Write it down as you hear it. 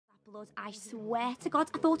blood. I swear to God,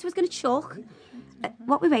 I thought it was going to chuck.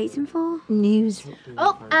 What are we waiting for? News.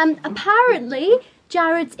 Oh, apparently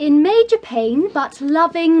Jared's in major pain but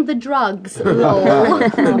loving the drugs.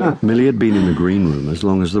 Lol. Millie had been in the green room as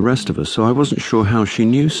long as the rest of us, so I wasn't sure how she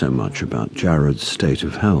knew so much about Jared's state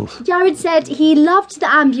of health. Jared said he loved the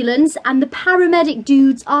ambulance and the paramedic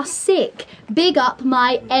dudes are sick. Big up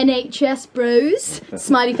my NHS bros.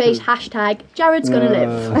 Smiley face, hashtag Jared's gonna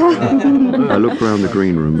live. I looked round the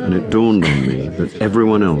green room and it dawned on me that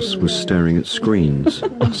everyone else was staring at screens.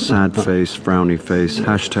 Sad face, frowny face,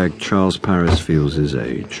 hashtag Charles Paris feels his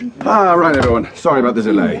age. Right, everyone. Sorry about the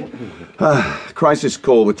delay. Crisis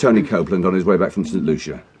call with Tony Copeland on his way back from St.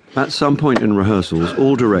 Lucia. At some point in rehearsals,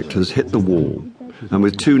 all directors hit the wall. And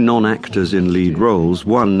with two non-actors in lead roles,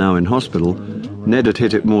 one now in hospital, Ned had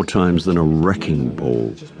hit it more times than a wrecking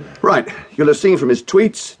ball. Right, you'll have seen from his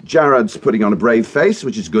tweets, Jared's putting on a brave face,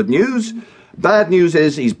 which is good news. Bad news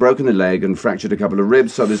is he's broken a leg and fractured a couple of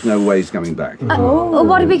ribs, so there's no way he's coming back.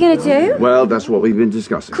 What are we going to do? Well, that's what we've been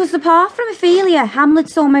discussing. Because apart from Ophelia,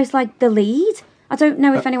 Hamlet's almost like the lead. I don't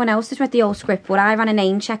know if anyone else has read the old script, but I ran a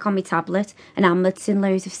name check on my tablet, and Hamlet's in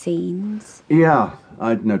loads of scenes. Yeah,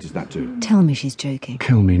 I'd noticed that too. Tell me she's joking.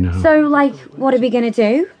 Kill me now. So, what are we going to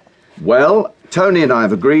do? Well, Tony and I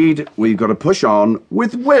have agreed we've got to push on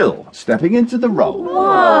with Will stepping into the role.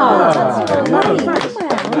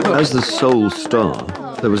 As the sole star,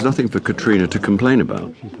 there was nothing for Katrina to complain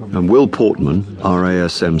about. And Will Portman,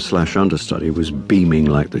 RASM/understudy, was beaming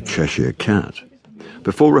like the Cheshire Cat.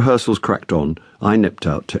 Before rehearsals cracked on, I nipped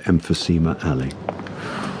out to Emphysema Alley.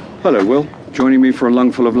 Hello, Will. Joining me for a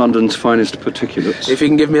lungful of London's finest particulates. If you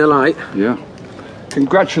can give me a light. Yeah.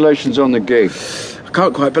 Congratulations on the gig. I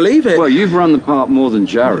can't quite believe it. Well, you've run the part more than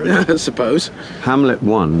Jared. I suppose. Hamlet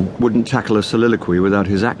 1 wouldn't tackle a soliloquy without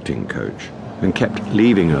his acting coach and kept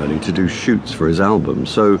leaving early to do shoots for his album,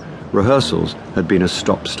 so rehearsals had been a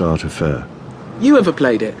stop-start affair. You ever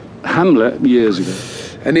played it? Hamlet, years ago.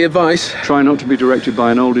 Any advice? Try not to be directed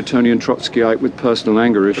by an old Etonian Trotskyite with personal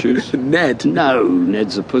anger issues. Ned? No,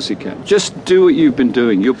 Ned's a pussycat. Just do what you've been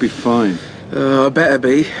doing. You'll be fine. I better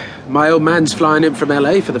be. My old man's flying in from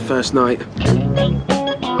LA for the first night.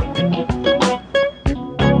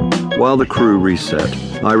 While the crew reset,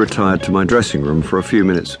 I retired to my dressing room for a few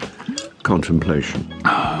minutes' contemplation.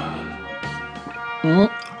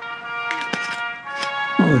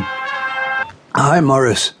 Hi,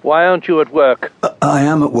 Morris. Why aren't you at work? I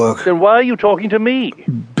am at work. Then why are you talking to me?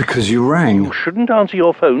 Because you rang. You shouldn't answer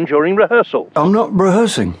your phone during rehearsal. I'm not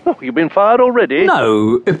rehearsing. Oh, you've been fired already?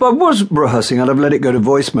 No, if I was rehearsing, I'd have let it go to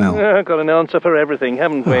voicemail. Got an answer for everything,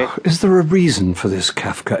 haven't we? Is there a reason for this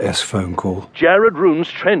Kafka-esque phone call? Jared Roon's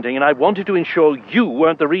trending, and I wanted to ensure you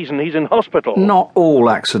weren't the reason he's in hospital. Not all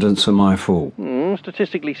accidents are my fault.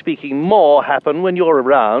 Statistically speaking, more happen when you're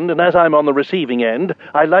around, and as I'm on the receiving end,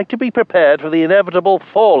 I like to be prepared for the inevitable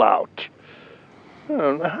fallout.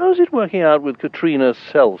 How's it working out with Katrina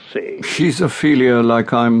Celsey? She's Ophelia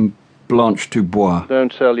like I'm Blanche Dubois.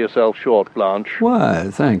 Don't sell yourself short, Blanche. Why,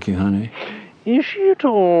 thank you, honey. Is she at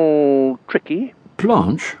all tricky?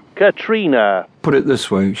 Blanche? Katrina. Put it this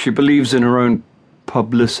way, she believes in her own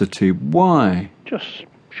publicity. Why? Just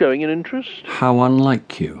showing an interest. How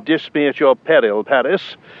unlike you. Diss me at your peril,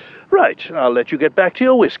 Paris. Right, I'll let you get back to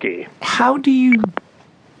your whiskey. How do you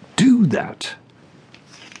do that?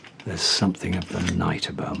 There's something of the night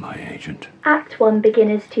about my agent. Act 1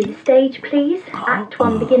 beginners to the stage, please. Act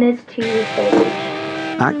 1 beginners to the stage.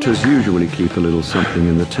 Actors usually keep a little something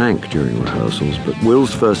in the tank during rehearsals, but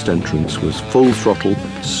Will's first entrance was full throttle,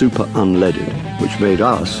 super unleaded, which made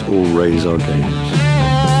us all raise our games.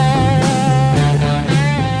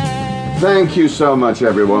 Thank you so much,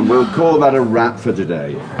 everyone. We'll call that a wrap for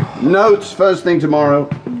today. Notes first thing tomorrow.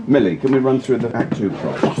 Millie, can we run through the Act 2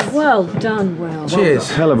 props? Well done, Will. Cheers.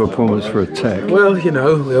 Hell of a performance for a tech. Well,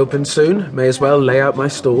 we open soon. May as well lay out my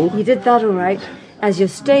stall. You did that all right. As your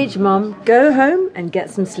stage mum, go home and get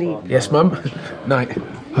some sleep. Yes, Mum. Night.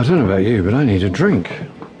 I don't know about you, but I need a drink.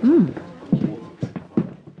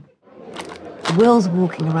 Will's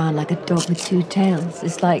walking around like a dog with two tails.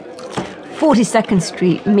 It's like 42nd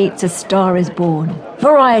Street meets A Star is Born.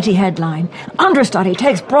 Variety headline. Understudy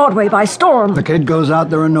takes Broadway by storm. The kid goes out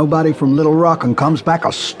there and nobody from Little Rock and comes back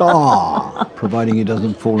a star. Providing he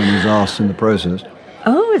doesn't fall on his arse in the process.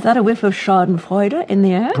 Oh, is that a whiff of Schadenfreude in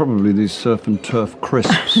the air? Probably these surf and turf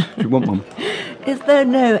crisps. Do you want one? Is there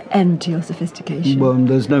no end to your sophistication? Well,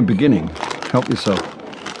 there's no beginning. Help yourself.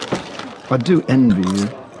 I do envy you.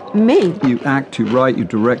 Me? You act, you write, you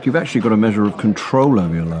direct. You've actually got a measure of control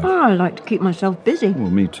over your life. Oh, I like to keep myself busy. Well,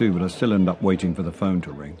 me too, but I still end up waiting for the phone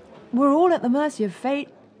to ring. We're all at the mercy of fate,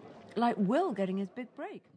 like Will getting his big break.